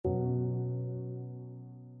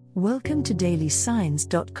Welcome to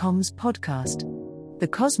DailySigns.com's podcast. The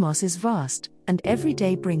cosmos is vast, and every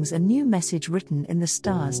day brings a new message written in the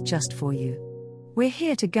stars just for you. We're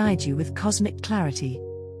here to guide you with cosmic clarity.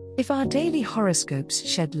 If our daily horoscopes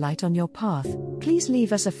shed light on your path, please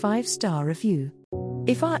leave us a 5-star review.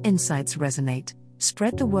 If our insights resonate,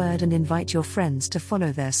 spread the word and invite your friends to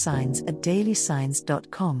follow their signs at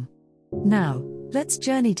DailySigns.com. Now, let's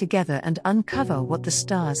journey together and uncover what the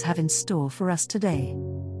stars have in store for us today.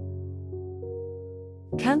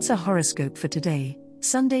 Cancer horoscope for today,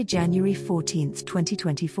 Sunday, January 14,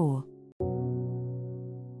 2024.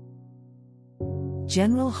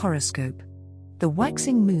 General horoscope. The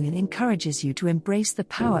waxing moon encourages you to embrace the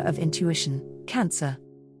power of intuition, Cancer.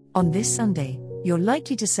 On this Sunday, you're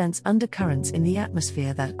likely to sense undercurrents in the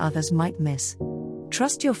atmosphere that others might miss.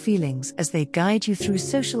 Trust your feelings as they guide you through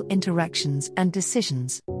social interactions and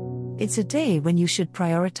decisions. It's a day when you should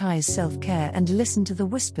prioritize self-care and listen to the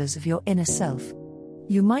whispers of your inner self.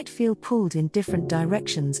 You might feel pulled in different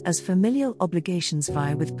directions as familial obligations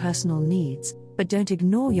vie with personal needs, but don't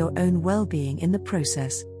ignore your own well-being in the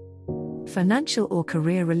process. Financial or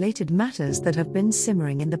career-related matters that have been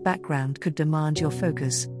simmering in the background could demand your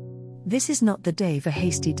focus. This is not the day for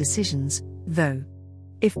hasty decisions, though.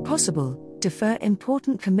 If possible, defer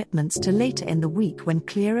important commitments to later in the week when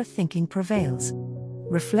clearer thinking prevails.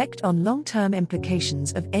 Reflect on long-term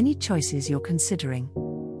implications of any choices you're considering.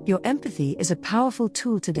 Your empathy is a powerful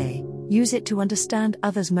tool today. Use it to understand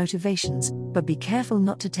others' motivations, but be careful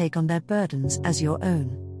not to take on their burdens as your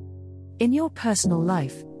own. In your personal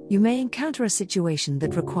life, you may encounter a situation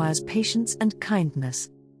that requires patience and kindness.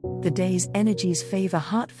 The day's energies favor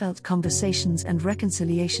heartfelt conversations and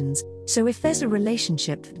reconciliations, so if there's a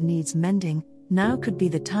relationship that needs mending, now could be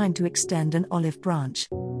the time to extend an olive branch.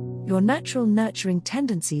 Your natural nurturing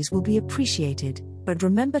tendencies will be appreciated, but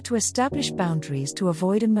remember to establish boundaries to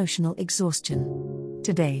avoid emotional exhaustion.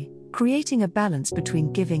 Today, creating a balance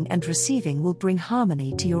between giving and receiving will bring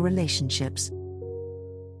harmony to your relationships.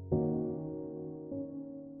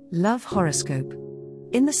 Love horoscope.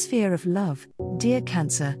 In the sphere of love, dear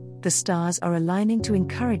Cancer, the stars are aligning to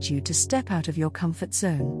encourage you to step out of your comfort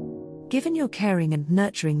zone. Given your caring and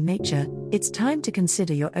nurturing nature, it's time to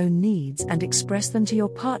consider your own needs and express them to your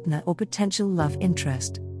partner or potential love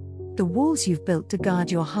interest. The walls you've built to guard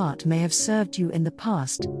your heart may have served you in the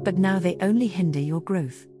past, but now they only hinder your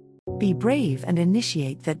growth. Be brave and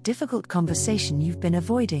initiate that difficult conversation you've been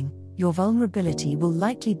avoiding. Your vulnerability will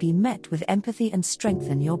likely be met with empathy and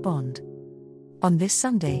strengthen your bond. On this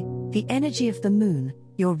Sunday, the energy of the moon,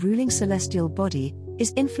 your ruling celestial body,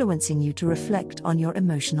 is influencing you to reflect on your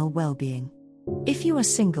emotional well-being. If you are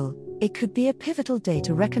single, it could be a pivotal day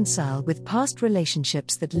to reconcile with past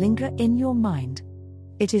relationships that linger in your mind.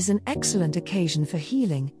 It is an excellent occasion for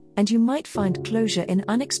healing, and you might find closure in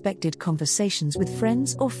unexpected conversations with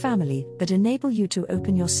friends or family that enable you to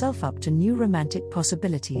open yourself up to new romantic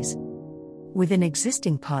possibilities. Within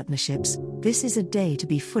existing partnerships, this is a day to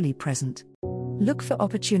be fully present. Look for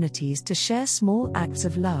opportunities to share small acts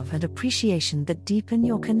of love and appreciation that deepen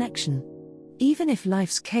your connection. Even if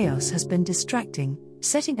life's chaos has been distracting,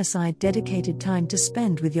 setting aside dedicated time to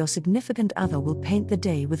spend with your significant other will paint the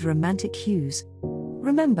day with romantic hues.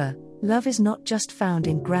 Remember, love is not just found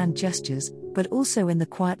in grand gestures, but also in the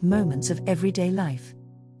quiet moments of everyday life.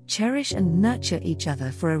 Cherish and nurture each other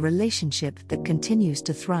for a relationship that continues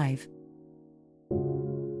to thrive.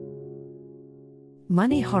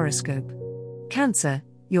 Money horoscope. Cancer,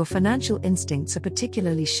 your financial instincts are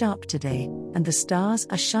particularly sharp today, and the stars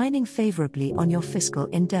are shining favorably on your fiscal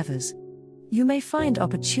endeavors. You may find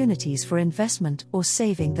opportunities for investment or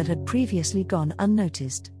saving that had previously gone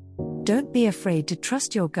unnoticed. Don't be afraid to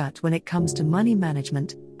trust your gut when it comes to money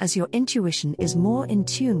management, as your intuition is more in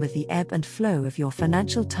tune with the ebb and flow of your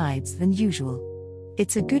financial tides than usual.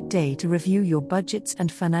 It's a good day to review your budgets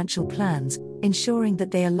and financial plans, ensuring that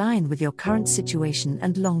they align with your current situation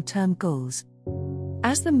and long-term goals.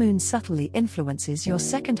 As the moon subtly influences your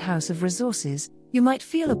second house of resources, you might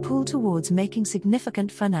feel a pull towards making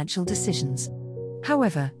significant financial decisions.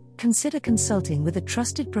 However, consider consulting with a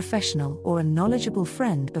trusted professional or a knowledgeable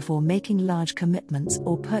friend before making large commitments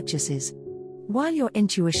or purchases. While your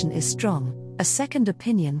intuition is strong, a second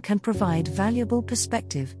opinion can provide valuable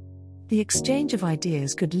perspective. The exchange of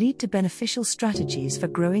ideas could lead to beneficial strategies for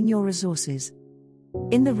growing your resources.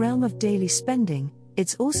 In the realm of daily spending,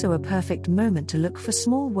 it's also a perfect moment to look for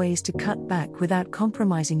small ways to cut back without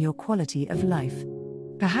compromising your quality of life.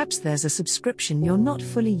 Perhaps there's a subscription you're not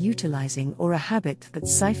fully utilizing or a habit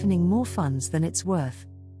that's siphoning more funds than it's worth.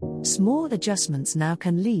 Small adjustments now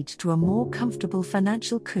can lead to a more comfortable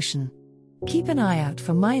financial cushion. Keep an eye out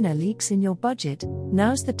for minor leaks in your budget.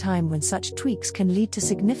 Now's the time when such tweaks can lead to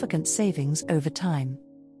significant savings over time.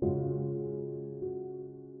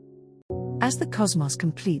 As the cosmos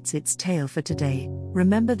completes its tale for today,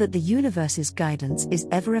 remember that the universe's guidance is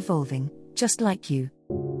ever evolving, just like you.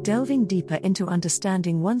 Delving deeper into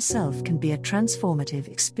understanding oneself can be a transformative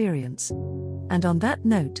experience. And on that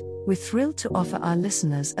note, we're thrilled to offer our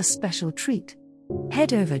listeners a special treat.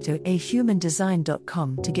 Head over to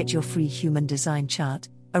ahumandesign.com to get your free human design chart,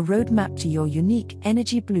 a roadmap to your unique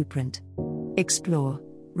energy blueprint. Explore,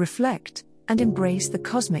 reflect, and embrace the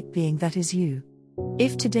cosmic being that is you.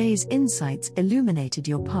 If today's insights illuminated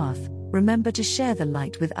your path, remember to share the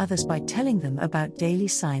light with others by telling them about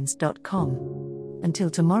dailysigns.com. Until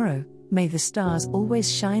tomorrow, may the stars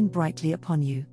always shine brightly upon you.